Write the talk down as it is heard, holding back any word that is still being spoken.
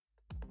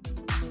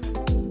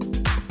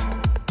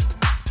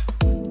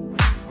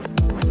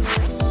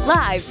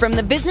Live from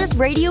the Business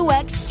Radio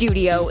X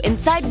studio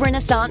inside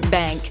Renaissance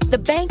Bank, the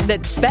bank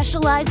that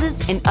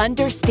specializes in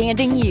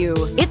understanding you.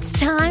 It's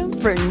time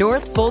for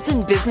North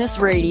Fulton Business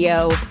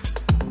Radio.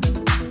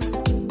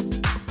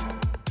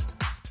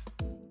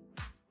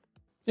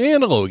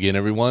 And hello again,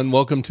 everyone.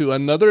 Welcome to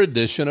another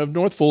edition of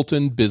North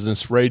Fulton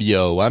Business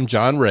Radio. I'm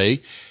John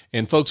Ray,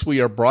 and folks,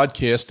 we are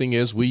broadcasting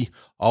as we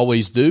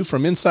always do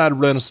from inside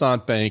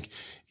Renaissance Bank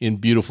in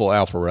beautiful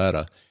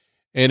Alpharetta.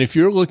 And if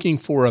you're looking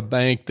for a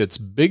bank that's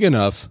big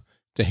enough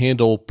to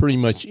handle pretty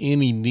much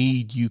any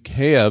need you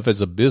have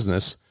as a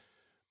business,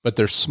 but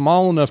they're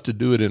small enough to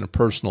do it in a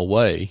personal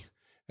way,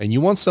 and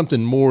you want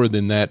something more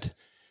than that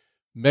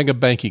mega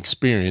bank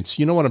experience,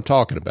 you know what I'm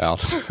talking about,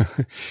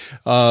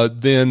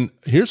 then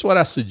here's what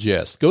I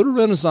suggest. Go to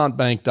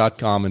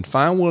renaissancebank.com and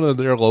find one of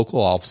their local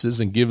offices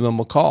and give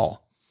them a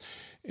call.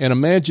 And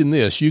imagine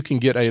this, you can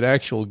get a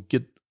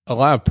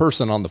live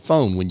person on the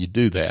phone when you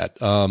do that.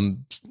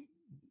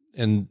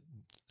 And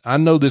I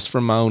know this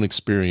from my own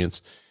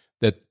experience,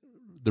 that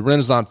the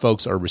Renaissance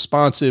folks are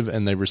responsive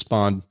and they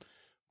respond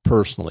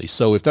personally.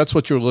 So if that's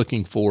what you're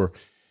looking for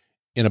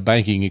in a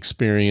banking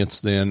experience,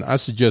 then I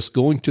suggest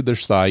going to their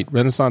site,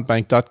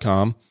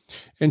 renaissancebank.com,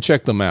 and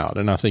check them out.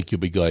 And I think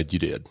you'll be glad you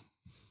did.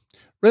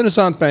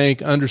 Renaissance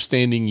Bank,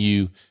 understanding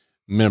you,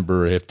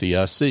 member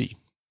FDIC.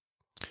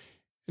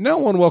 And now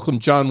I want to welcome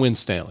John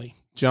Winstanley.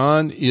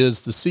 John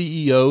is the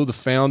CEO, the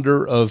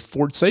founder of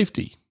Fort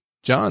Safety.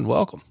 John,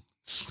 welcome.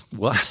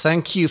 Well,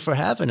 thank you for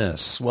having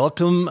us.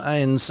 Welcome.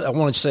 And I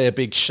want to say a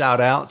big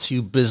shout out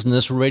to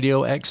Business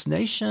Radio X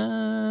Nation.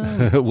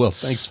 Well,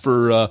 thanks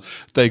for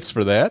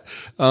that.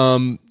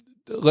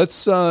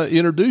 Let's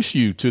introduce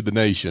you to the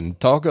nation.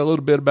 Talk a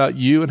little bit about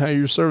you and how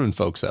you're serving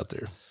folks out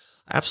there.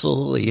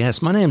 Absolutely.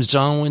 Yes. My name is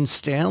John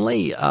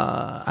Winstanley.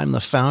 I'm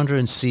the founder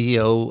and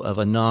CEO of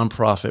a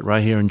nonprofit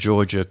right here in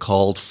Georgia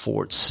called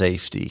Fort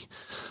Safety.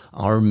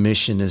 Our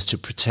mission is to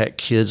protect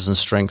kids and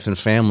strengthen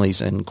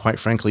families, and quite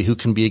frankly, who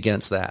can be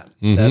against that?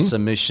 Mm-hmm. That's a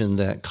mission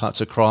that cuts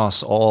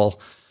across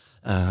all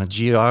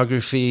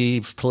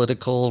geography,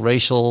 political,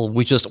 racial.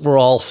 We're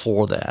all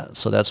for that.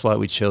 So that's why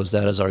we chose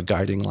that as our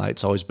guiding light.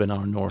 It's always been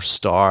our North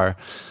Star.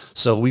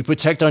 So we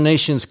protect our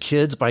nation's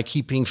kids by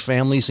keeping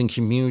families and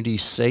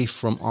communities safe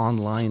from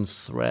online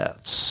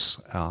threats.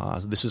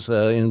 This is,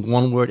 in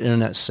one word,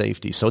 internet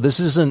safety. So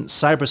this isn't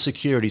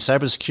cybersecurity.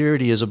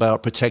 Cybersecurity is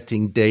about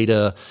protecting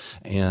data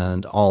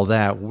and all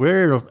that.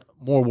 We're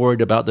more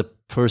worried about the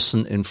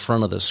person in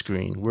front of the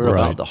screen. We're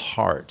about the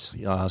heart.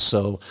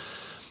 So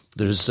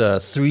there's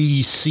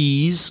 3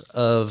 C's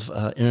of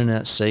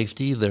internet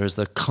safety. There's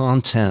the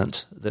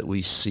content that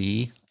we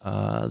see,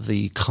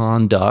 the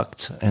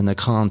conduct, and the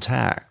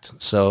contact.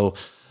 So,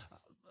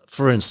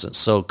 for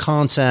instance,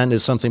 content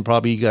is something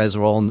probably you guys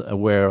are all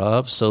aware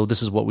of. So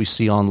this is what we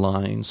see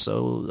online.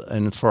 So,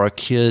 and for our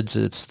kids,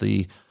 it's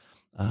the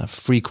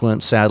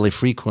sadly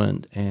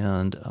frequent,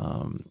 and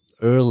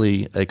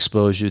early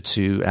exposure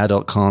to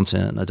adult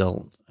content,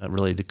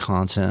 adult-related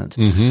content.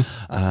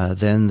 Mm-hmm.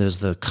 Then there's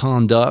the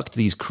conduct,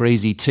 these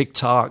crazy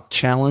TikTok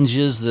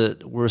challenges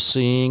that we're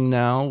seeing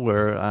now,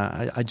 where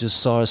I just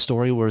saw a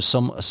story where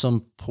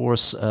some poor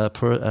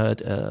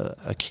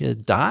a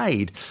kid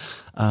died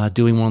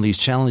doing one of these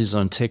challenges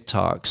on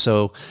TikTok.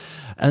 So,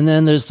 and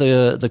then there's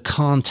the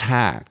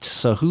contact.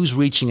 So who's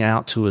reaching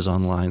out to us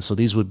online? So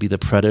these would be the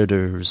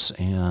predators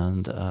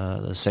and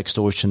the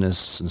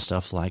sextortionists and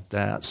stuff like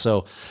that.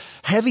 So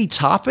heavy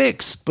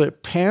topics,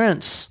 but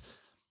parents,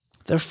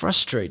 they're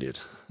frustrated.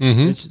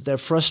 Mm-hmm. They're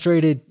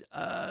frustrated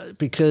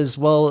because,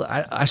 well,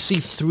 I see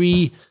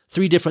three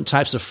different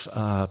types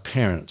of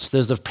parents.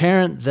 There's a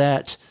parent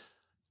that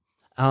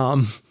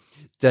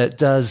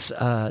does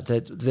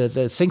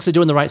that thinks they're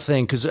doing the right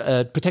thing, because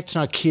protecting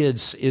our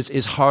kids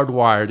is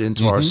hardwired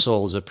into our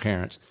soul as a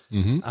parent,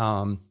 and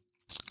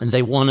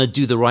they want to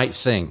do the right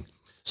thing.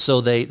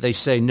 So they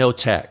say no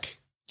tech.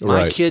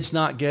 My kid's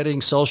not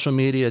getting social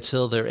media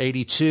till they're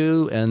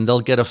 82, and they'll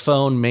get a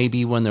phone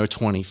maybe when they're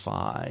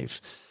 25.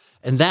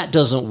 And that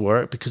doesn't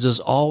work, because there's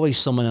always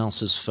someone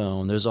else's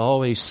phone. There's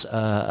always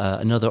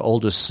another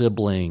older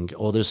sibling,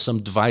 or there's some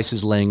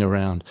devices laying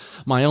around.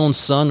 My own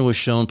son was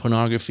shown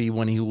pornography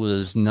when he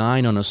was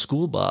 9 on a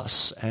school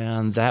bus,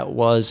 and that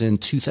was in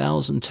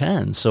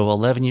 2010, so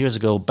 11 years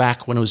ago,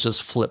 back when it was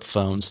just flip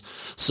phones.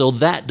 So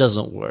that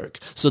doesn't work.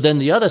 So then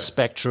the other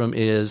spectrum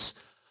is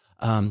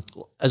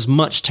as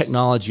much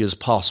technology as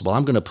possible.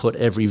 I'm going to put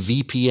every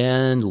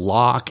VPN,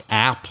 lock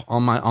app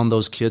on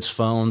those kids'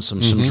 phones,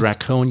 some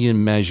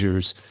draconian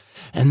measures.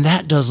 And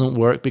that doesn't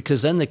work,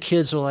 because then the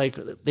kids are like,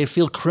 they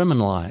feel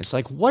criminalized.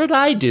 Like, what did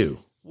I do?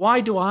 Why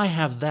do I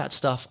have that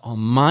stuff on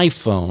my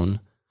phone,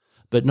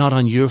 but not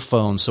on your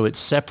phone? So it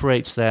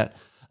separates that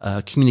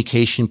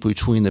communication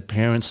between the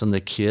parents and the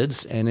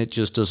kids, and it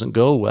just doesn't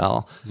go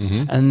well.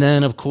 Mm-hmm. And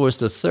then, of course,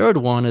 the third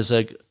one is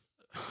like,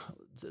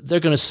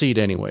 they're going to see it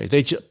anyway.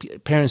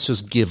 Parents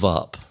just give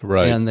up,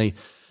 right? And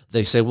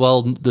they say,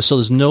 well, so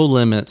there's no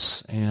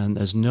limits and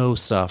there's no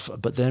stuff.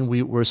 But then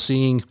we're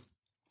seeing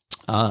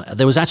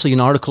There was actually an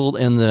article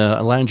in the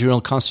Atlanta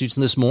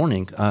Journal-Constitution this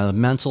morning.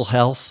 Mental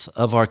health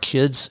of our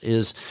kids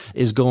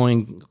is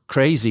going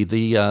crazy.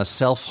 The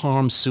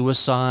self-harm,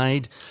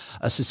 suicide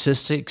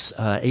statistics,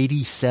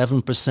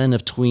 87%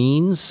 of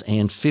tweens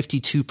and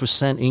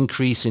 52%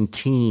 increase in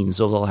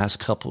teens over the last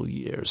couple of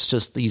years.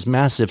 Just these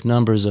massive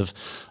numbers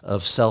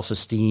of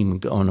self-esteem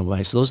going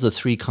away. So those are the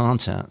three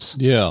contents.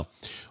 Yeah.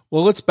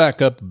 Well, let's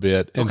back up a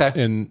bit. And,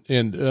 Okay.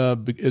 And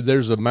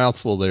there's a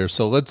mouthful there.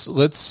 So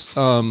let's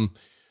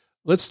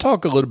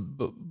talk a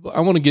little.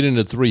 I want to get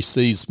into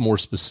 3Cs more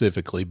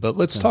specifically, but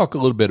let's talk a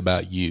little bit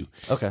about you.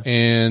 Okay.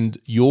 And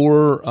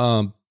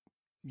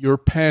your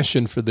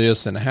passion for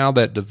this and how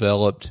that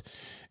developed,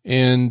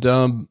 and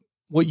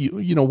what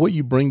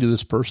you bring to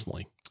this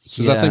personally.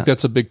 Because I think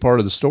that's a big part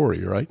of the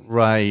story, right?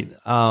 Right.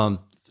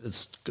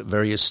 It's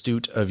very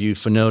astute of you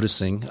for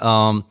noticing.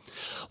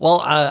 Well,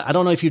 I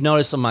don't know if you've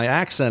noticed on my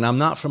accent, I'm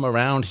not from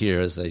around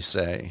here, as they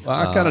say. Well,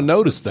 I kind of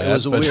noticed that. It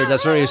was weird.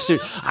 That's very astute.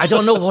 I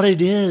don't know what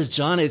it is,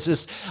 John. It's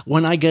just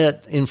when I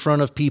get in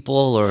front of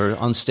people or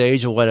on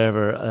stage or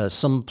whatever,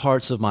 some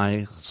parts of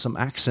some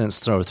accents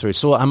throw through.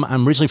 So I'm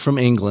originally from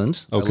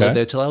England. Okay. I lived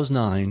there till I was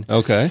 9.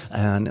 Okay.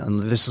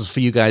 And this is for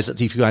you guys, if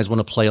you guys want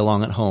to play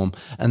along at home.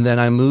 And then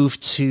I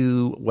moved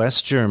to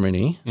West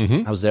Germany.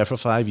 Mm-hmm. I was there for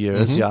 5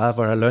 years. Mm-hmm. Yeah,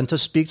 where I learned to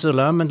speak the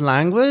German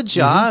language.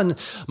 Yeah. And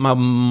my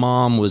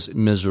mom was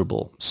miserable.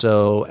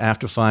 So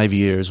after 5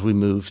 years, we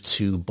moved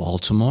to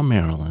Baltimore,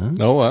 Maryland.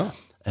 Oh, wow.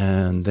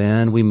 And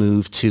then we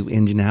moved to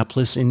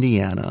Indianapolis,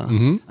 Indiana.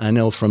 Mm-hmm. I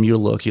know from your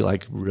look, you're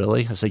like,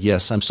 really? I said,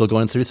 yes, I'm still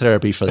going through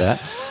therapy for that.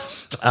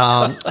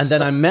 And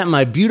then I met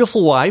my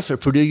beautiful wife at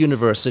Purdue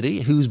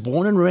University, who's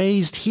born and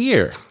raised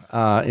here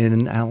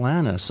in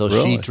Atlanta. So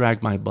Really? she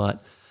dragged my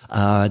butt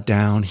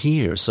down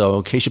here. So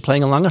in case you're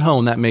playing along at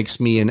home, that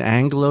makes me an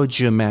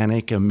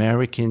Anglo-Germanic,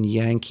 American,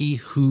 Yankee,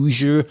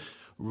 Hoosier,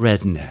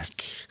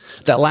 redneck.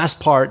 That last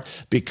part,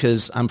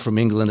 because I'm from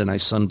England and I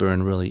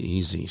sunburn really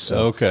easy.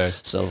 So Okay.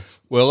 So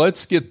Well,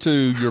 let's get to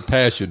your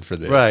passion for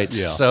this. right.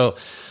 Yeah. So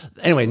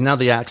anyway, now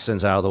the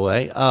accent's out of the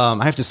way.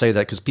 I have to say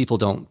that because people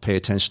don't pay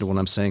attention to what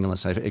I'm saying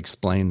unless I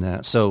explain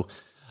that. So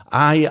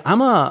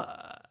I'm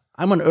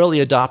an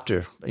early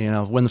adopter. You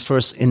know, when the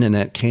first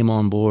internet came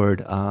on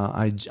board,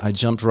 I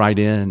jumped right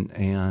in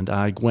and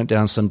I went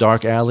down some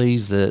dark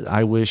alleys that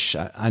I wish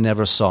I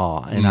never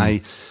saw. And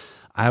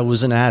I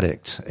was an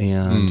addict.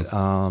 And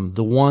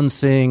the one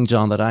thing,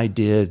 John, that I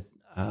did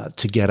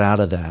to get out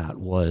of that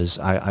was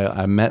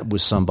I met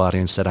with somebody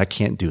and said, I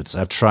can't do this.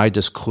 I've tried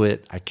to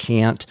quit. I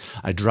can't.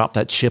 I dropped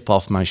that chip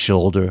off my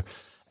shoulder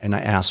and I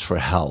asked for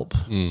help.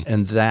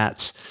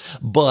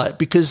 But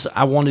because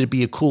I wanted to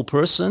be a cool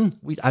person,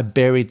 I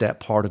buried that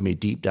part of me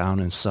deep down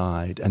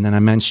inside. And then I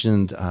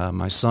mentioned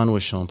my son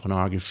was showing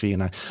pornography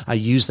and I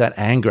used that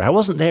anger. I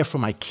wasn't there for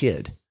my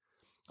kid.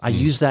 I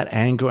used that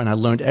anger and I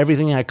learned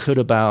everything I could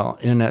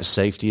about internet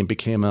safety and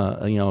became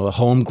a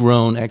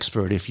homegrown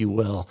expert, if you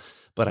will.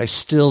 But I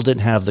still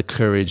didn't have the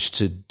courage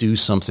to do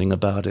something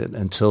about it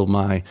until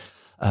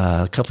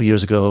a couple of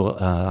years ago,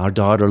 our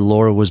daughter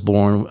Laura was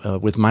born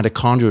with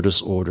mitochondrial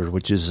disorder,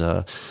 which is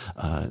a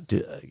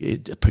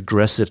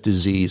progressive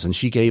disease. And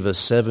she gave us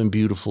 7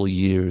 beautiful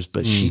years.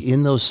 But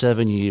in those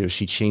 7 years,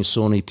 she changed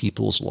so many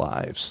people's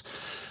lives.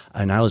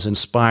 And I was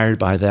inspired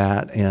by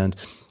that. And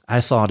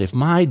I thought, if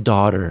my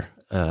daughter,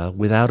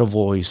 without a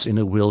voice in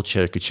a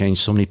wheelchair, could change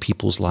so many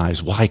people's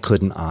lives, why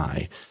couldn't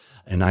I?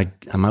 And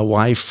my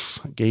wife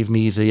gave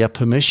me the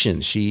permission.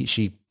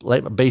 She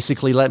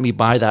basically let me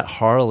buy that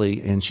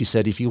Harley, and she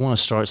said, if you want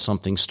to start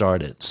something,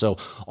 start it. So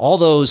all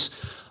those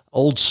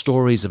old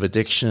stories of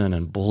addiction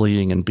and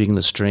bullying and being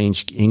the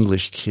strange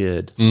English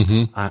kid,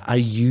 I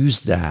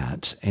used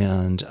that,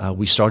 and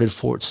we started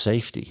Fort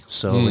Safety.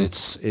 So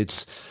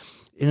it's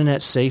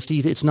internet safety.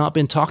 It's not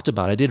been talked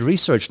about. I did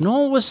research.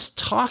 No one was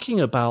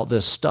talking about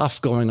this stuff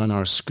going on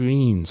our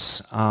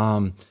screens.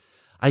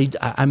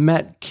 I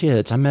met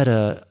kids. I met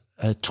a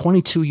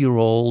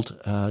 22-year-old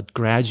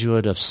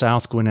graduate of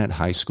South Gwinnett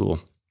High School.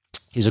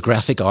 He's a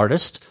graphic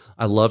artist.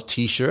 I love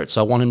T-shirts.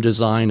 I want him to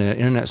design an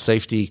internet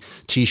safety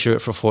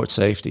T-shirt for Fort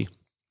Safety.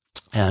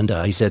 And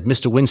he said,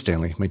 Mr.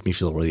 Winstanley, made me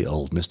feel really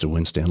old, Mr.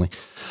 Winstanley.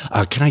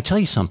 Can I tell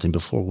you something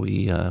before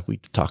we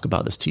talk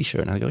about this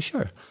T-shirt? And I go,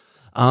 sure.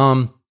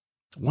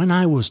 When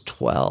I was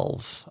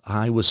 12,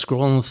 I was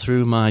scrolling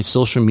through my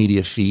social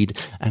media feed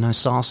and I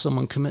saw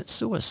someone commit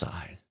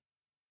suicide.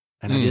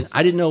 And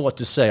I didn't know what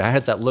to say. I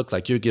had that look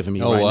like you're giving me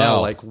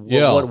now. Like, what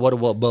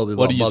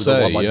do you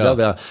say?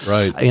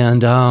 Right.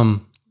 And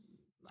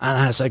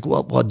I was like,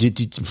 well,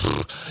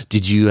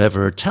 did you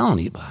ever tell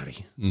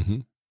anybody? Mm-hmm.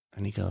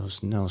 And he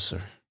goes, no,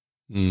 sir.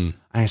 And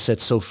I said,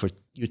 so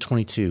you're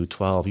 22,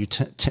 12,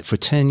 for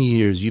 10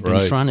 years, you've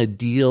been trying to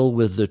deal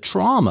with the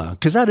trauma.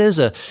 Because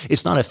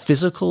it's not a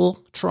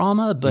physical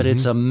trauma, but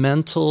it's a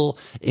mental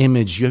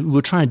image. You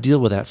were trying to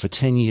deal with that for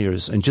 10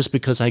 years. And just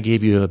because I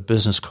gave you a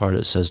business card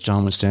that says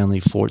John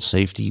Winstanley, Fort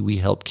Safety, we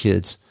help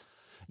kids,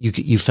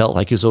 you felt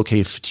like it was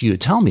okay to you to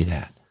tell me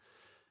that.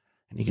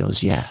 And he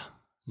goes, yeah.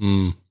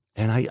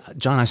 And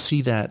John, I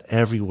see that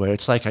everywhere.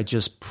 It's like I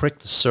just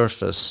pricked the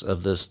surface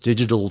of this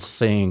digital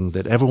thing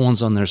that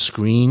everyone's on their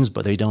screens,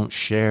 but they don't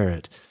share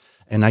it.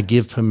 And I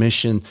give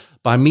permission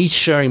by me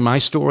sharing my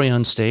story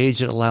on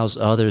stage. It allows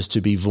others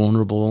to be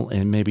vulnerable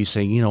and maybe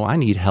saying, I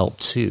need help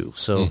too.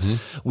 So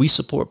we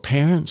support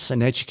parents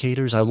and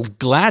educators. I'm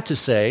glad to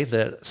say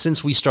that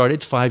since we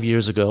started 5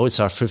 years ago, it's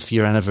our 5th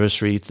year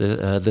anniversary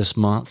this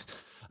month.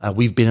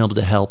 We've been able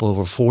to help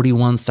over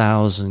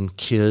 41,000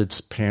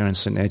 kids,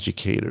 parents, and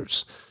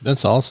educators.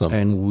 That's awesome.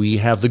 And we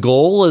have the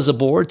goal as a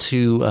board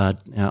to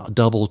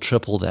double,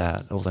 triple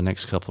that over the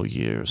next couple of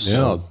years.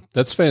 Yeah,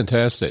 that's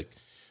fantastic.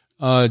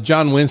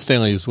 John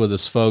Winstanley is with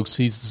us, folks.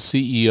 He's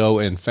the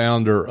CEO and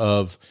founder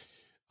of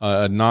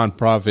a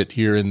nonprofit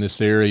here in this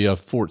area,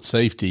 Fort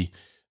Safety.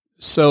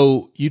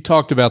 So you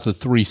talked about the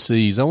 3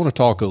 C's. I want to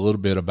talk a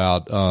little bit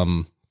about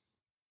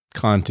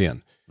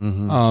content.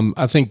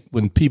 I think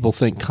when people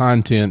think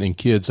content and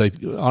kids, they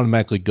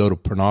automatically go to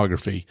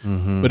pornography,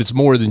 but it's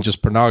more than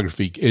just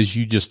pornography, as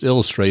you just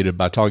illustrated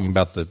by talking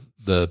about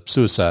the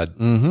suicide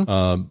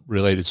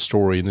related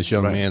story and this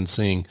young man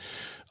seeing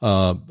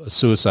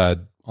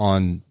suicide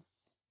on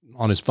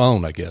his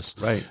phone, I guess.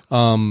 Right.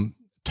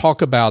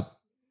 Talk about,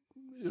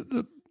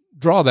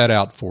 draw that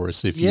out for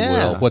us, if you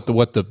will. What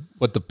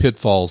the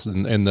pitfalls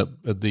and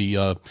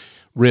the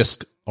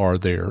risk are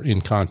there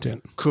in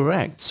content.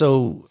 Correct.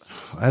 So,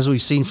 as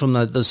we've seen from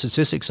the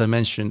statistics I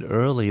mentioned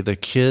earlier, the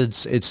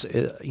kids, it's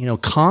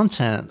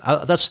content.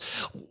 That's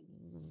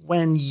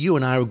when you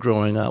and I were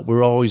growing up.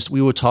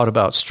 We were taught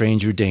about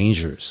stranger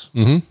dangers.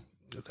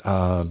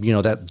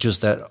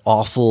 That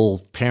awful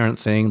parent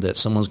thing that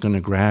someone's going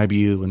to grab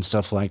you and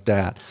stuff like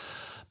that.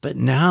 But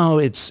now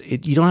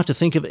you don't have to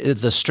think of it.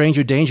 The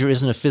stranger danger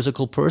isn't a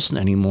physical person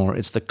anymore.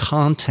 It's the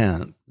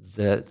content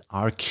that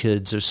our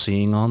kids are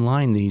seeing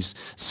online, these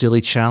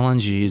silly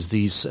challenges,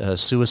 these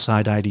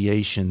suicide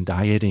ideation,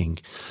 dieting.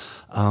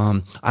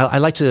 I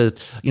like to,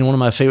 one of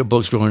my favorite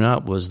books growing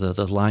up was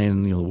the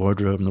Lion, the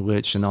Wardrobe and the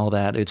Witch and all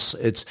that.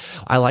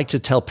 I like to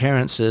tell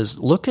parents is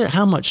look at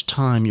how much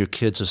time your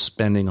kids are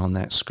spending on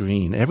that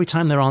screen. Every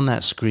time they're on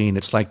that screen,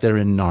 it's like they're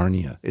in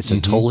Narnia. It's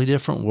a totally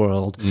different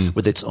world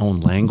with its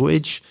own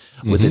language,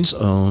 with its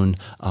own,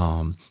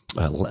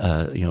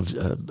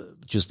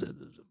 just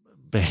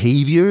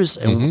behaviors,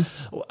 and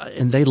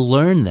they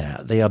learn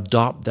that, they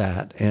adopt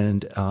that,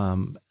 and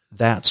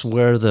that's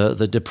where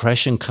the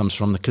depression comes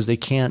from, because they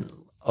can't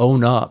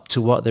own up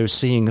to what they're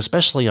seeing,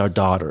 especially our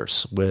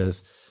daughters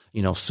with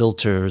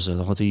filters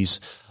and all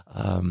these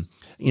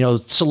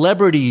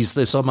celebrities.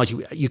 There's so much,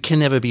 you can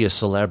never be a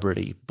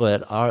celebrity,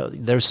 but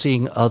they're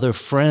seeing other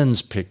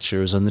friends'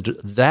 pictures, and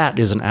that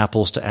is an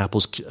apples to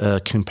apples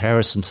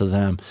comparison to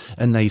them,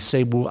 and they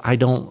say, well, I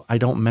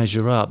don't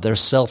measure up. Their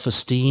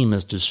self-esteem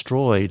is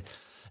destroyed,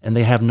 and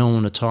they have no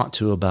one to talk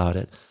to about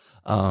it.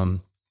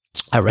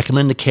 I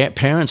recommend to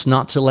parents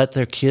not to let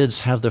their kids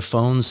have their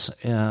phones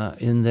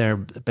in their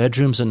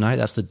bedrooms at night.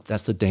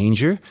 That's the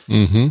danger.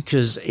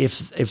 Because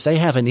if they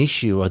have an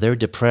issue or they're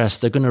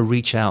depressed, they're going to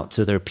reach out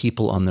to their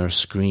people on their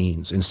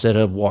screens instead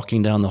of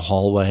walking down the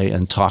hallway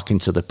and talking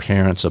to the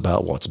parents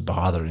about what's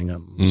bothering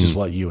them, which is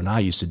what you and I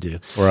used to do.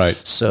 Right.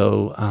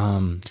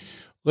 So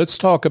let's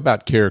talk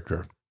about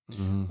character,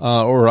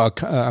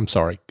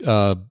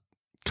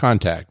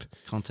 contact.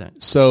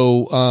 Contact.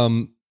 So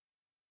I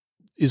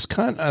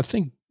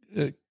think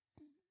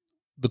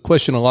the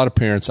question a lot of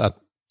parents, I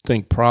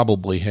think,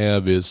 probably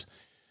have is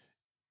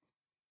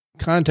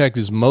contact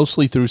is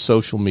mostly through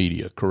social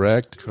media,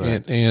 correct?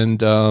 Correct.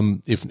 And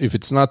if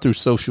it's not through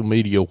social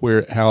media,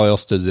 how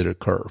else does it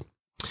occur?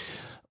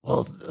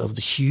 Well, the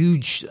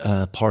huge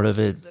part of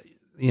it,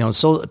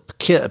 so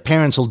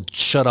parents will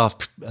shut off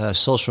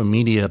social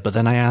media, but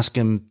then I ask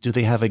them, do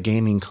they have a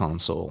gaming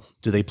console?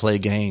 Do they play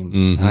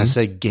games? And I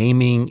say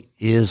gaming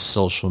is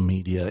social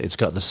media. It's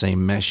got the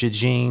same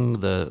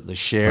messaging, the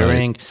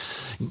sharing.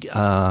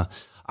 Right.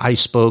 I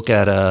spoke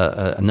at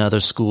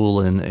another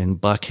school in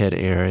Buckhead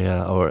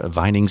area or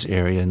Vinings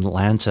area in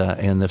Atlanta,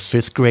 and the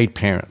 5th grade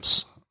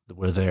parents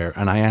were there,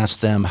 and I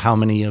asked them how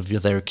many of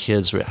their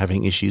kids were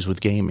having issues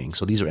with gaming.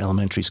 So these are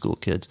elementary school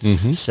kids.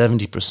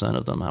 70%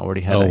 of them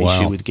already had an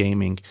issue with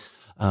gaming.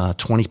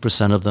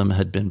 20% of them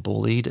had been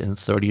bullied, and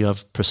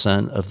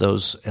 30% of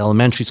those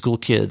elementary school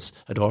kids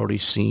had already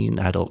seen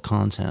adult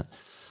content.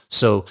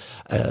 So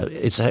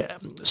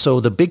so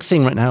the big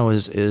thing right now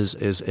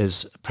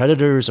is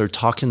predators are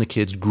talking to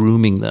kids,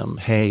 grooming them.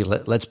 Hey,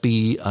 let's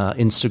be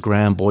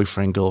Instagram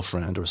boyfriend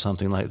girlfriend or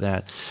something like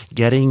that.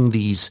 Getting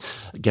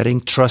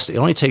trust. It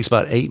only takes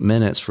about 8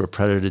 minutes for a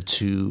predator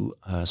to,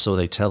 so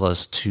they tell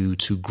us, to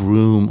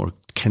groom or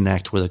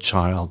connect with a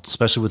child,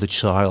 especially with a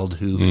child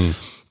who.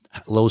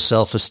 Low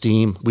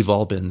self-esteem. We've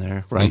all been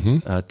there, right?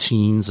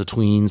 Teens or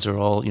tweens are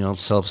all,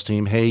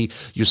 self-esteem. Hey,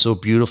 you're so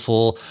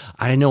beautiful.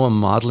 I know a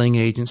modeling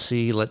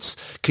agency.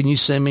 Can you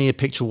send me a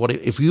picture?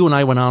 If you and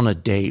I went on a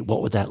date,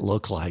 what would that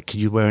look like?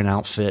 Could you wear an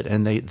outfit?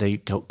 And they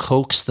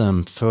coax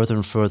them further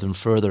and further and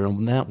further.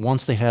 And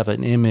once they have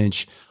an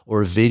image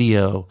or a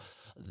video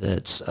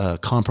that's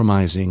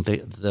compromising,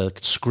 the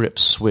script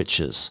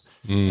switches.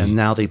 And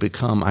now they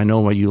become, I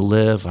know where you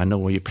live, I know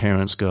where your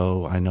parents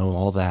go, I know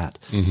all that.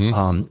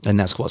 And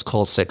that's what's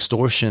called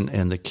sextortion,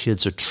 and the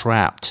kids are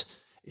trapped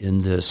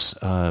in this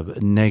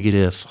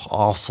negative,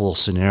 awful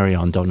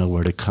scenario and don't know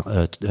where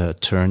to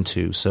turn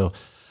to. So,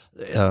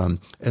 and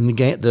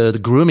the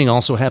grooming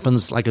also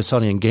happens, like I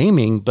said, in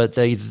gaming. But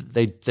they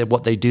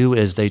what they do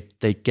is they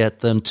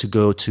get them to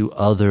go to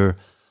other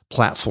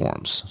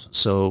platforms.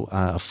 So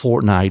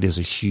Fortnite is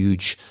a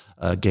huge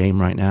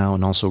game right now,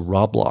 and also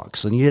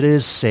Roblox. And it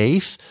is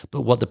safe,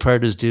 but what the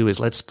predators do is,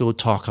 let's go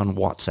talk on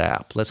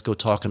WhatsApp. Let's go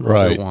talk on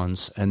other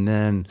ones. And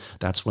then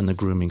that's when the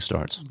grooming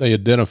starts. They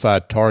identify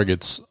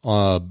targets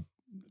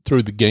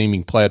through the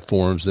gaming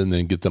platforms and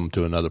then get them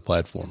to another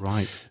platform.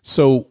 Right.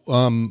 So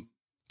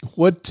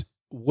what,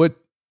 I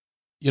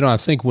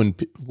think when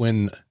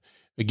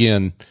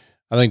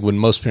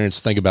most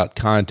parents think about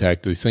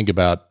contact, they think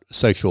about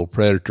sexual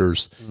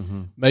predators,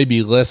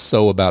 maybe less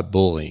so about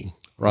bullying.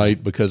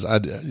 Right, because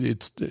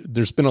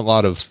there's been a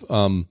lot of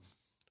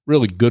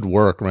really good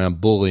work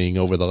around bullying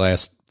over the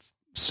last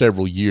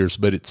several years,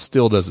 but it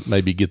still doesn't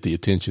maybe get the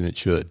attention it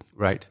should.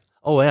 Right.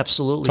 Oh,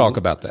 absolutely. Talk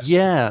about that.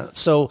 Yeah.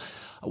 So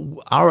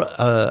our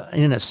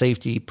internet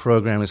safety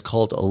program is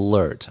called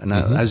Alert. And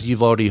as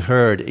you've already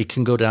heard, it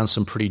can go down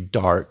some pretty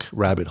dark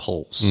rabbit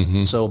holes.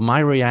 So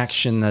my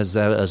reaction as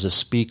a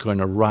speaker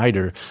and a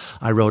writer,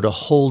 I wrote a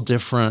whole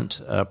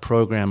different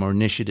program or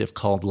initiative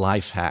called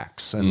Life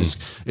Hacks. And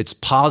it's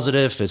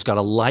positive. It's got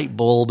a light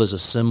bulb as a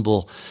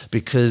symbol,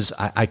 because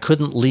I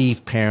couldn't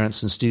leave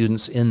parents and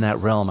students in that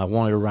realm. I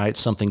wanted to write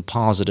something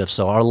positive.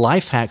 So our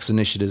Life Hacks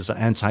initiative is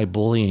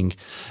anti-bullying.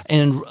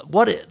 And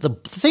the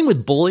thing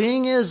with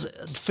bullying is,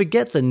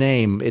 forget the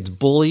name. It's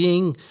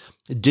bullying,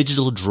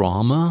 digital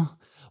drama.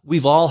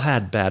 We've all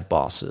had bad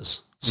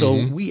bosses.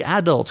 So we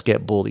adults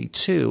get bullied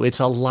too. It's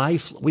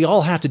we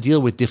all have to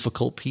deal with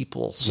difficult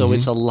people. So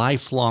it's a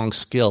lifelong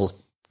skill.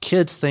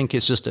 Kids think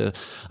it's just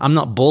I'm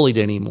not bullied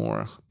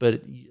anymore,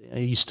 but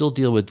you still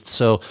deal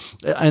with,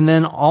 and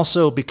then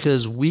also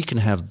because we can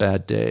have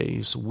bad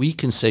days, we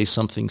can say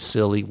something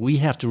silly, we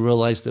have to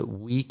realize that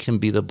we can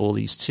be the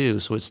bullies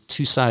too. So it's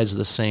two sides of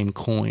the same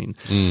coin.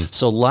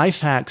 So Life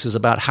Hacks is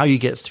about how you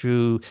get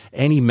through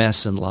any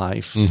mess in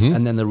life,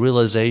 and then the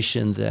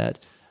realization that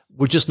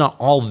we're just not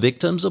all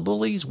victims of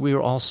bullies,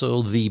 we're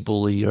also the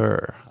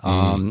bullier.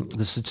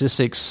 The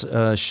statistics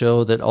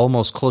show that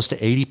almost close to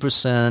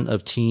 80%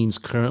 of teens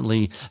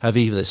currently have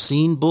either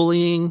seen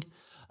bullying,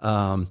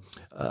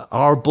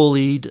 are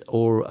bullied,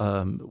 or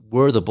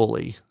were the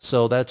bully.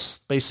 So that's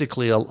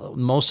basically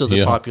most of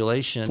the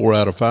population. 4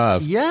 out of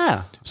 5.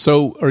 Yeah.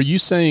 So are you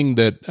saying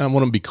that, I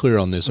want to be clear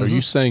on this, are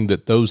you saying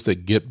that those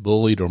that get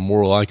bullied are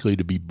more likely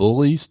to be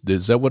bullies?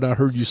 Is that what I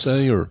heard you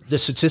say? Or the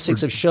statistics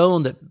have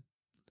shown that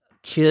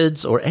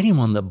kids or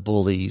anyone that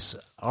bullies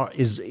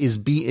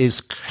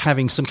is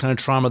having some kind of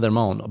trauma of their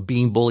own,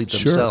 being bullied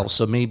themselves.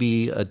 So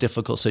maybe a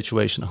difficult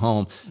situation at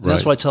home. And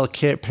that's why I tell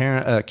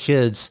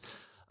kids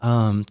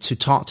to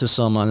talk to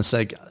someone and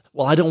say,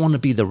 well, I don't want to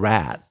be the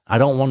rat. I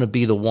don't want to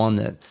be the one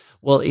that,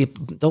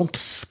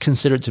 don't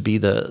consider it to be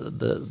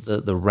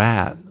the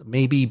rat.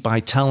 Maybe by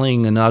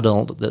telling an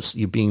adult that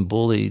you're being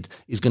bullied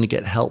is going to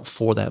get help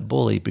for that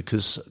bully,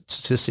 because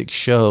statistics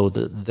show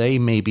that they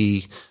may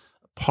be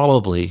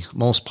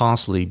most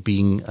possibly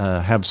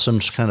have some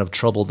kind of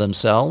trouble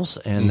themselves,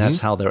 and that's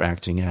how they're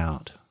acting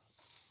out.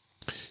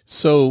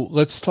 So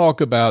let's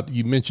talk about,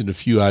 you mentioned a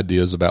few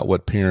ideas about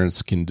what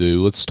parents can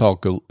do. Let's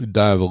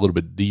dive a little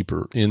bit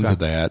deeper into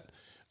that.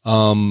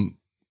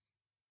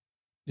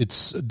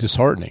 It's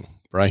disheartening,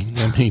 right?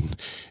 I mean,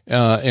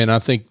 and I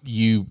think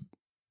you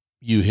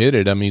hit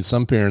it. I mean,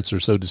 some parents are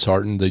so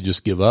disheartened, they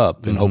just give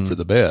up and hope for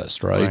the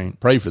best, right?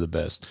 Pray for the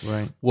best.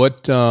 Right.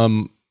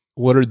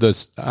 What are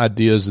the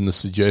ideas and the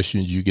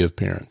suggestions you give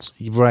parents?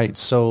 Right.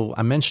 So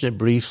I mentioned it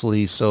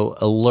briefly. So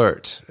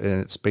Alert,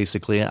 it's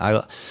basically,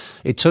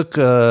 it took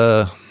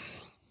about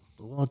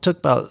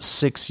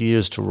 6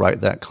 years to write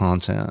that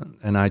content.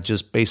 And I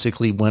just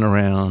basically went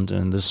around,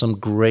 and there's some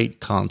great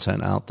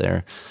content out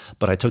there,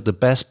 but I took the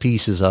best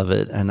pieces of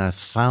it and I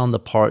found the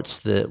parts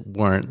that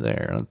weren't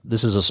there.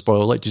 This is a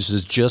spoiler. This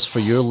is just for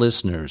your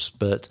listeners,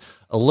 but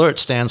Alert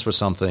stands for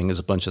something, is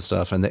a bunch of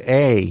stuff. And the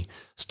A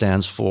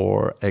stands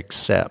for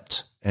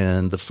accept.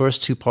 And the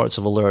first two parts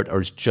of Alert are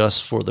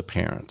just for the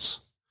parents.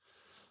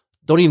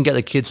 Don't even get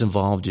the kids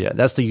involved yet.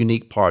 That's the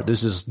unique part.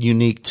 This is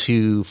unique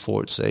to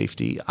Fort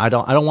Safety. I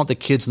don't want the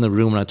kids in the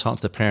room when I talk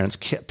to the parents.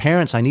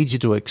 Parents, I need you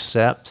to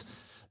accept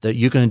that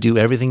you're going to do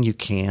everything you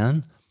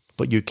can,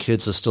 but your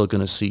kids are still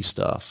going to see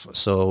stuff.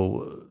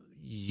 So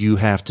you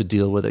have to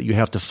deal with it. You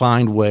have to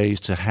find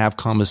ways to have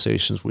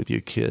conversations with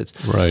your kids.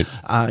 Right.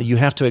 You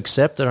have to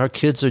accept that our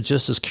kids are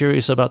just as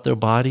curious about their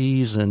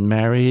bodies and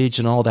marriage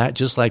and all that,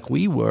 just like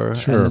we were.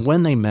 Sure. And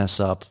when they mess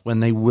up,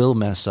 when they will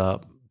mess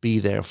up, be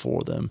there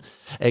for them.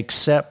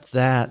 Accept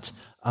that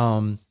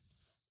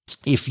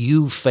if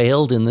you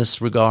failed in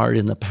this regard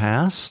in the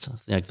past,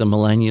 like the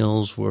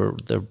millennials were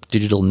the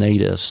digital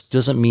natives,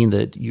 doesn't mean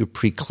that you're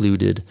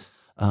precluded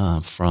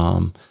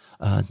from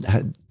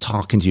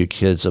talking to your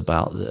kids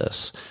about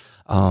this.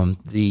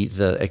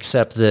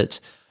 Except that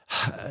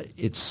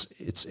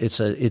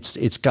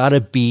it's got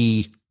to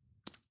be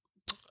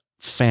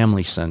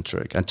family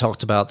centric. I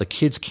talked about the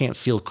kids can't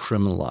feel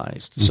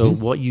criminalized. So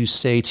what you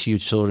say to your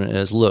children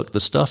is, look, the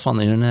stuff on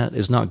the internet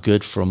is not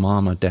good for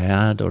mom or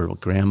dad or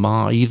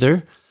grandma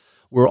either.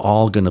 We're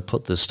all going to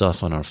put this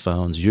stuff on our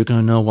phones. You're going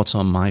to know what's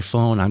on my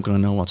phone. I'm going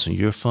to know what's on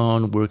your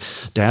phone.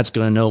 Dad's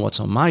going to know what's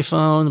on my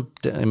phone.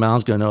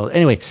 Mom's going to know.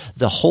 Anyway,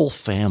 the whole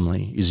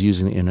family is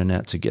using the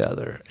internet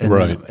together. And,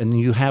 right. And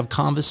you have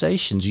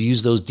conversations. You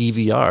use those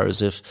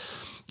DVRs.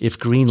 If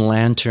Green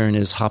Lantern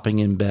is hopping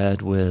in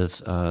bed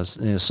with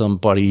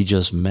somebody you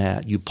just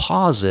met, you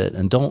pause it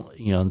and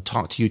don't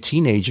talk to your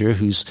teenager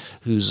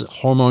who's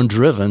hormone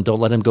driven. Don't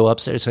let him go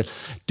upstairs and say,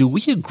 "Do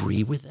we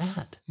agree with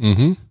that?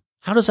 Mm-hmm.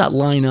 How does that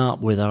line up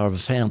with our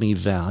family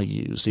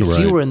values?" If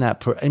you were in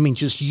that,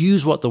 just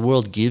use what the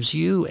world gives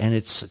you, and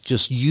it's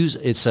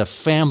a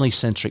family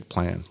centric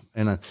plan.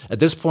 And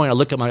at this point, I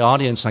look at my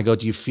audience and I go,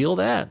 "Do you feel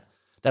that?"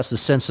 That's the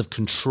sense of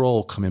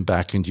control coming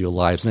back into your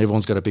lives, and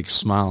everyone's got a big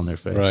smile on their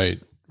face.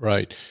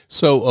 Right.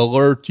 So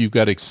alert, you've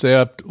got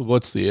accept.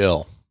 What's the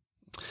L?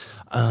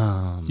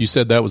 You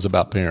said that was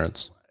about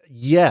parents.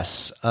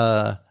 Yes.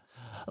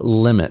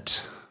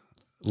 Limit,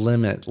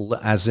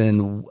 as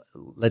in,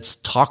 let's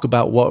talk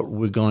about what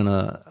we're going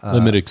to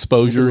limit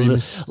exposure.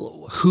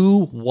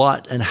 Who,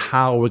 what, and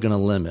how we're going to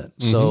limit.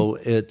 Mm-hmm. So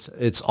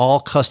it's all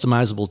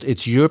customizable.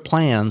 It's your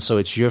plan, so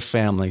it's your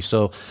family.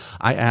 So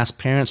I ask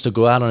parents to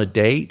go out on a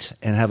date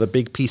and have a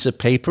big piece of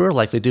paper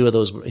like they do at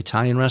those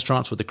Italian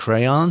restaurants with the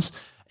crayons,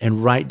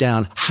 and write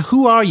down,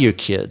 who are your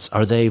kids?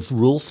 Are they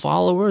rule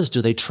followers?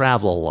 Do they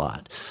travel a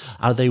lot?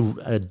 Are they?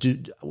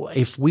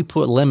 If we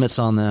put limits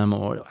on them,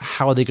 or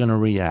how are they going to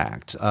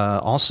react?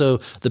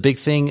 Also, the big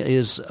thing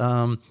is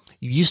you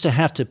used to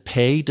have to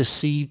pay to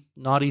see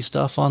naughty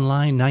stuff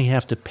online. Now you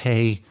have to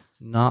pay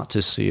not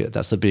to see it.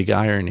 That's the big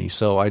irony.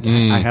 So I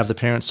have the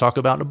parents talk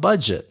about a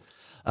budget.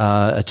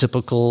 A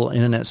typical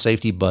internet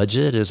safety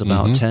budget is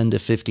about $10 to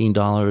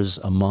 $15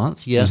 a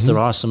month. Yes, there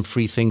are some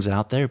free things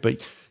out there,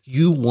 but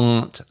you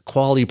want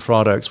quality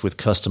products with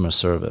customer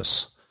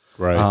service.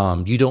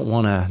 Right. You don't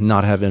want to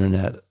not have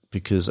internet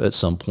because at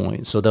some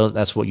point. So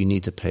that's what you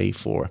need to pay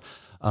for.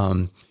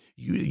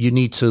 You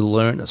need to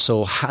learn.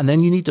 And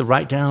then you need to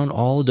write down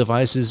all the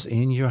devices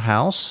in your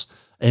house.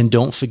 And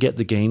don't forget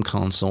the game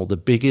console. The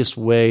biggest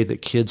way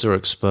that kids are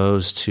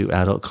exposed to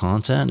adult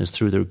content is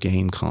through their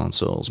game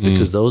consoles,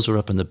 because those are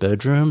up in the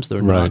bedrooms.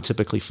 They're not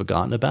typically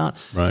forgotten about,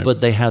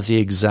 but they have the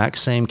exact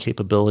same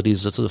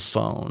capabilities as a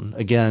phone.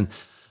 Again,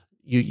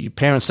 you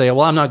parents say,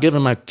 "Well, I'm not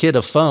giving my kid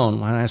a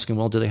phone." I ask them,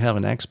 "Well, do they have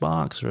an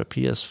Xbox or a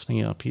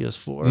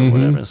PS4 or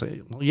whatever?" I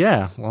say, "Well,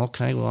 yeah." "Well,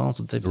 okay. Well,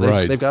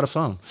 they've got a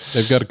phone.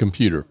 They've got a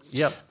computer."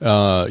 Yep.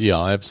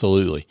 Yeah,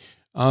 absolutely.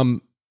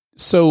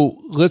 So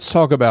let's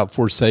talk about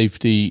For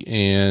Safety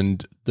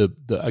and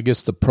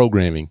the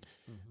programming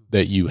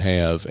that you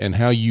have and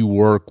how you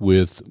work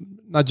with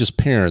not just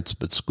parents,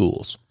 but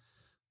schools.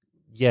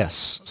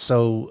 Yes.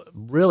 So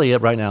really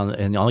right now,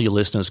 and all your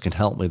listeners can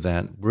help with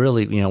that,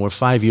 really, we're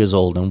 5 years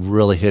old and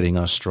really hitting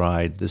our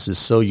stride. This is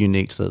so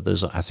unique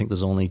that I think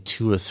there's only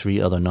 2 or 3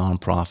 other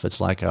nonprofits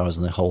like ours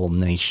in the whole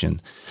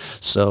nation.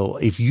 So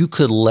if you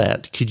could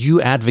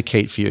you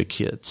advocate for your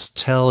kids?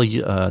 Tell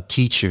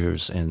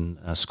teachers and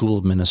school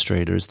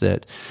administrators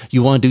that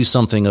you want to do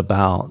something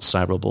about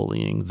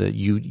cyberbullying, that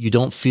you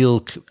don't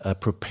feel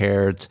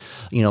prepared.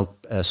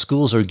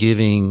 Schools are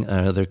giving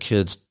their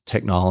kids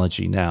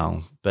technology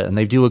now, and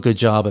they do a good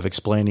job of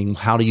explaining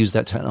how to use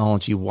that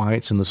technology, why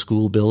it's in the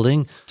school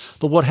building.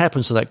 But what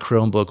happens to that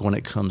Chromebook when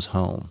it comes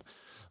home?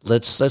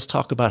 Let's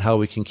talk about how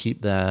we can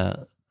keep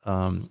that.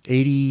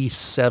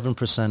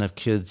 87% of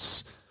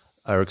kids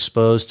are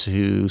exposed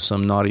to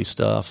some naughty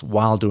stuff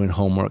while doing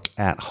homework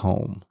at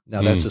home.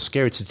 Now, that's a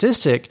scary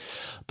statistic,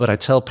 but I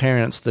tell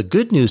parents the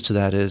good news to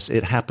that is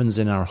it happens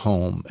in our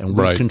home, and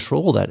we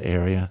control that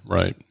area,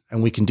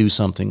 and we can do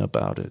something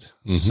about it.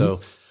 So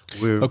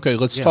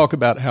let's talk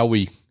about how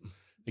we.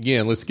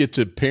 Again, let's get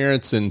to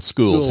parents and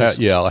schools. How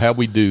you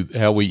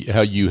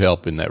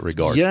help in that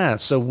regard. Yeah,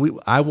 so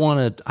I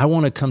want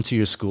to come to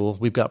your school.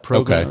 We've got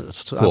programs. Okay,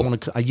 so cool.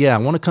 I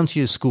want to come to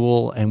your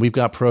school, and we've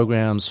got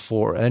programs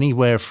for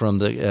anywhere from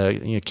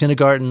the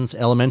kindergarten,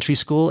 elementary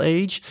school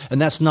age,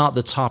 and that's not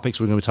the topics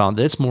we're going to be talking.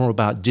 It's more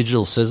about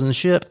digital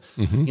citizenship,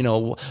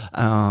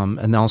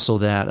 and also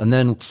that. And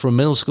then for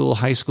middle school,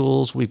 high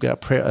schools, we've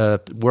got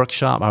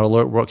workshop. Our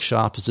alert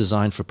workshop is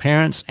designed for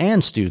parents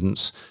and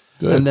students.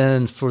 Good. And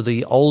then for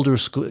the older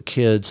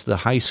kids, the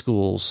high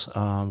schools,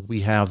 we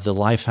have the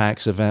Life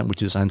Hacks event,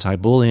 which is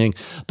anti-bullying.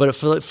 But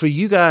for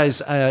you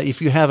guys,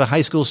 if you have a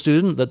high school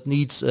student that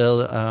needs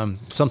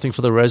something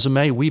for the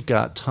resume, we've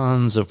got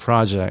tons of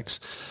projects.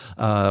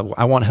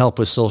 I want help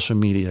with social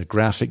media,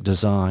 graphic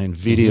design,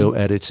 video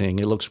editing.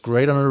 It looks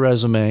great on a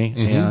resume,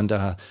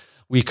 and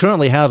We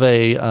currently have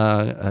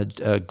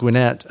a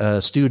Gwinnett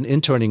student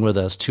interning with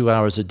us 2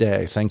 hours a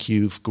day. Thank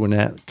you,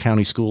 Gwinnett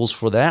County Schools,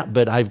 for that.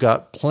 But I've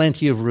got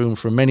plenty of room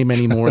for many,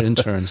 many more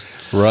interns.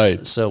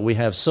 Right. So we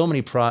have so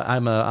many.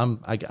 I'm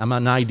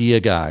an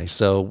idea guy.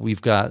 So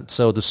we've got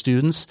the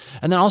students,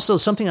 and then also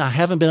something I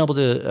haven't been able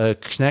to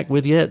connect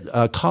with yet: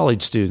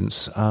 college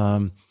students.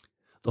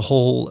 The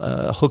whole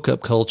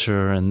hookup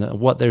culture and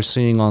what they're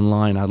seeing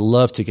online. I'd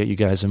love to get you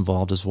guys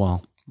involved as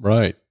well.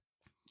 Right.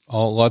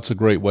 Lots of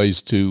great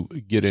ways to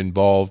get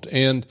involved.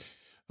 And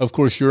of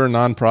course, you're a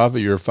nonprofit,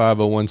 you're a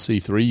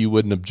 501c3. You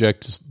wouldn't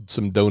object to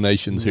some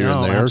donations here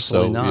and there.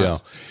 Absolutely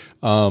not.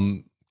 Yeah.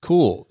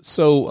 Cool.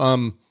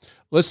 So,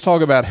 let's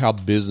talk about how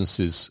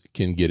businesses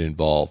can get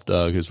involved.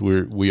 Cause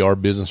we are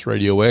Business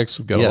Radio X.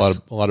 We've got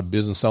a lot of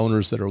business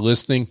owners that are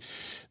listening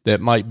that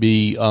might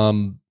be,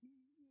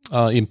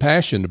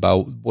 impassioned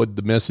about what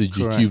the message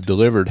Correct. that you've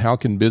delivered. How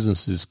can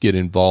businesses get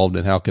involved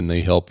and how can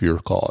they help your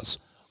cause?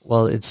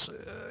 Well,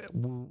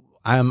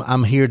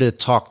 I'm here to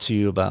talk to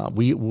you about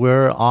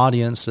we're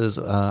audiences,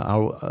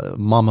 our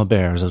mama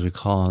bears, as we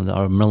call them,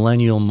 our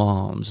millennial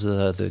moms.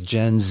 The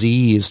Gen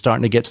Z is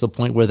starting to get to the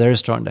point where they're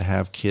starting to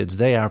have kids.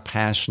 They are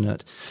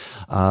passionate.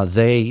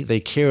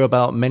 They care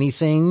about many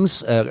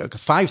things,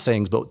 5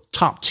 things, but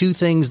top 2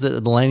 things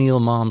that millennial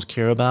moms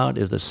care about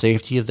is the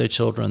safety of their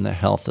children and the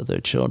health of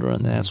their children.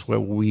 And that's where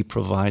we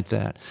provide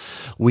that.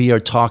 We are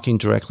talking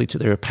directly to.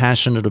 They're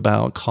passionate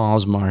about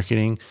cause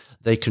marketing.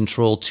 They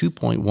control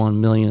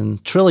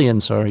 $2.1 trillion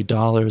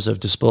dollars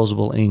of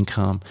disposable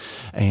income.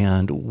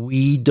 And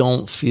we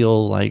don't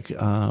feel like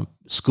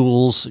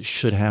schools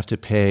should have to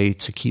pay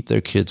to keep their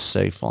kids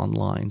safe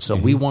online. So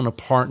we want to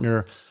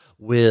partner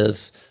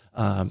with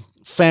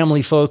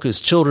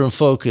family-focused,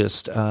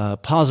 children-focused,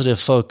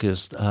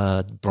 positive-focused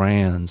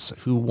brands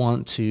who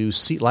want to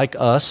see, like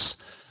us,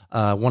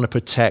 want to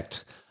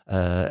protect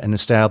and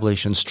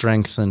establish and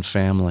strengthen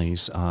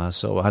families.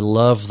 So I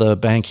love the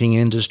banking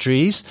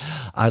industries.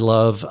 I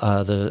love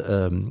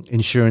the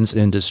insurance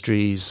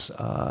industries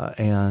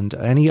and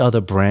any other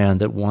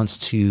brand that wants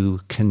to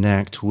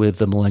connect with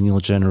the millennial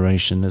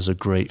generation is a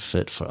great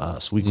fit for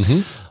us.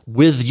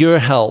 With your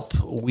help,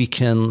 we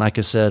can, like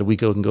I said, we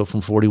can go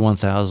from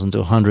 41,000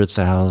 to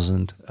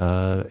 100,000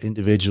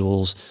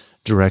 individuals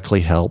directly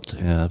helped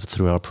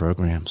through our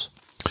programs.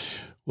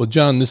 Well,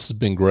 John, this has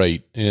been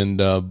great. And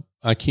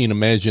I can't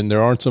imagine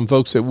there aren't some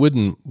folks that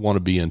wouldn't want to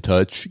be in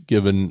touch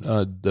given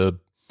the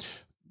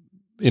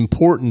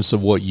importance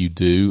of what you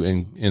do.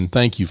 And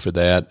thank you for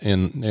that.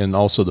 And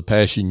also the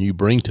passion you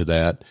bring to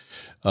that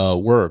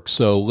work.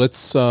 So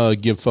let's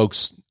give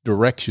folks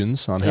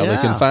directions on how they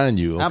can find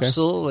you. Okay?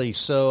 Absolutely.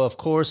 So, of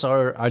course,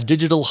 our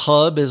digital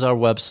hub is our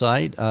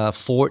website,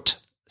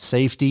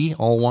 fortsafety,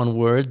 all one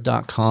word,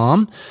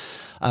 .com.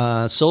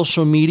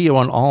 Social media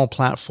on all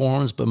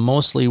platforms, but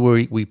mostly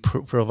we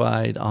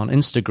provide on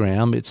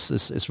Instagram.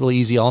 It's really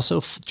easy.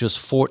 Also, just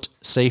Fort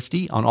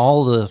Safety on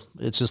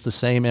it's just the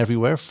same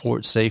everywhere.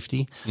 Fort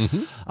Safety.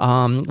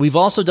 We've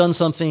also done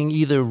something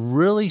either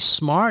really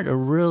smart or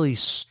really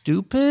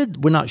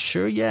stupid. We're not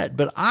sure yet,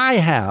 but I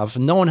have.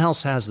 No one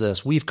else has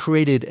this. We've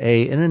created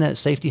a internet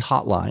safety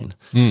hotline.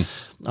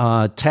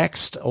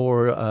 Text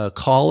or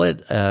call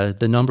it.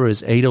 The number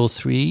is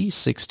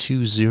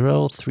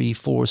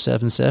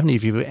 803-620-3477.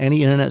 If you have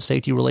any internet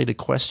safety related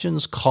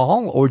questions,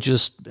 call or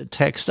just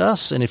text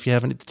us. And if you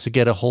haven't, to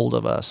get a hold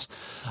of us.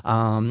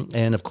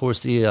 And of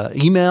course, the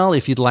email,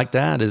 if you'd like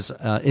that, is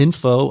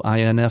info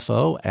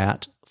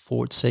at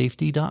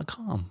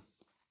fortsafety.com.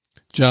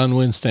 John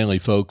Winstanley,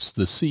 folks,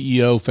 the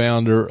CEO,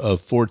 founder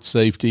of Fort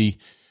Safety.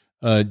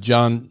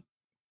 John,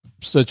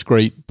 such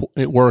great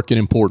work and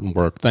important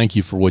work. Thank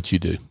you for what you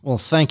do. Well,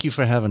 thank you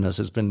for having us.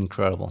 It's been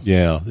incredible.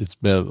 Yeah, it's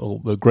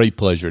been a great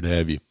pleasure to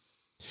have you.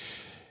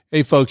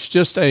 Hey, folks,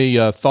 just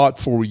a thought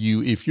for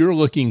you. If you're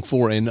looking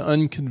for an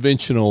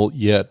unconventional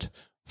yet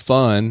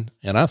fun,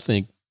 and I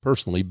think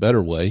personally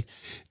better way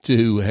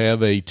to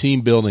have a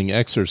team building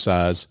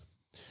exercise,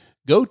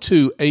 go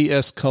to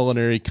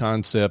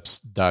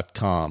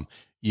asculinaryconcepts.com.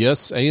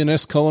 Yes,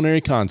 A&S Culinary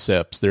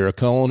Concepts. They're a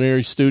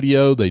culinary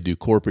studio. They do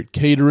corporate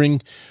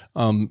catering.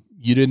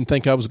 You didn't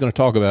think I was going to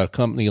talk about a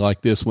company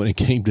like this when it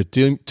came to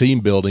team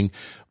building,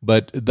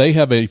 but they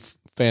have a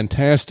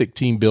fantastic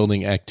team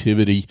building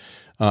activity.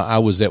 I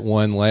was at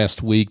one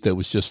last week that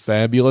was just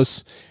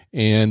fabulous.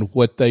 And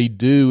what they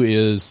do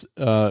is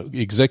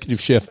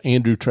Executive Chef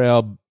Andrew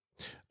Traub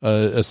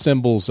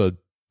assembles a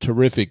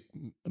terrific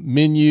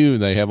menu.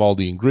 They have all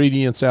the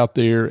ingredients out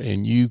there,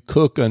 and you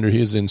cook under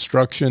his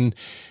instruction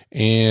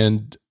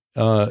and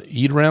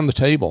eat around the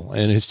table.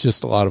 And it's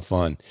just a lot of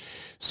fun.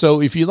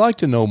 So if you'd like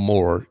to know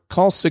more,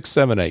 call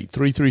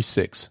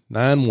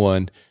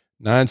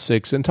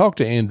 678-336-9196 and talk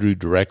to Andrew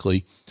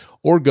directly,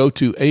 or go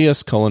to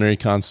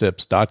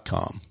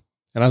asculinaryconcepts.com.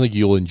 And I think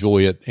you'll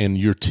enjoy it, and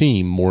your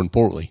team, more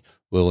importantly,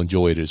 will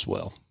enjoy it as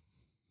well.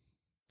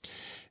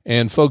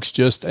 And folks,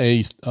 just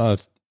a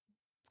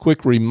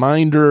quick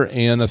reminder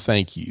and a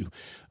thank you.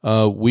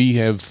 We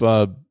have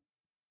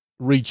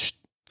reached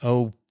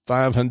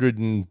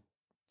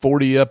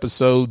 540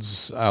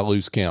 episodes. I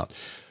lose count.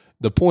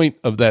 the point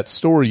of that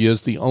story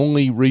is the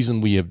only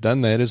reason we have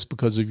done that is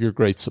because of your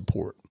great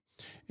support.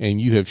 And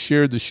you have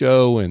shared the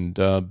show and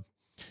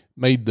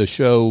made the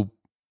show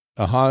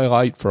a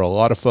highlight for a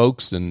lot of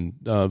folks, and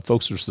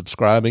folks are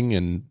subscribing,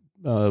 and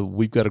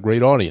we've got a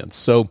great audience.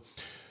 So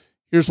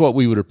here's what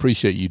we would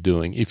appreciate you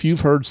doing. If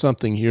you've heard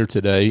something here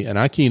today, and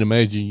I can't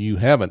imagine you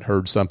haven't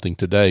heard something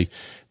today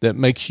that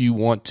makes you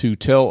want to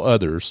tell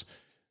others,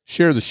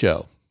 share the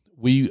show.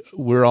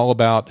 We're all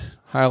about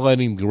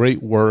highlighting the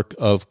great work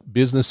of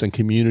business and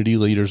community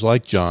leaders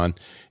like John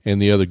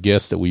and the other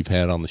guests that we've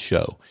had on the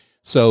show.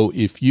 So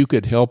if you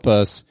could help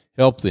us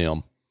help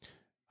them,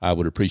 I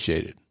would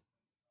appreciate it.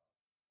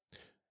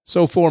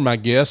 So for my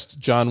guest,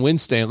 John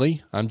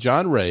Winstanley, I'm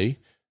John Ray.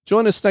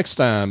 Join us next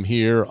time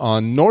here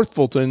on North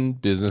Fulton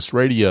Business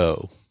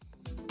Radio.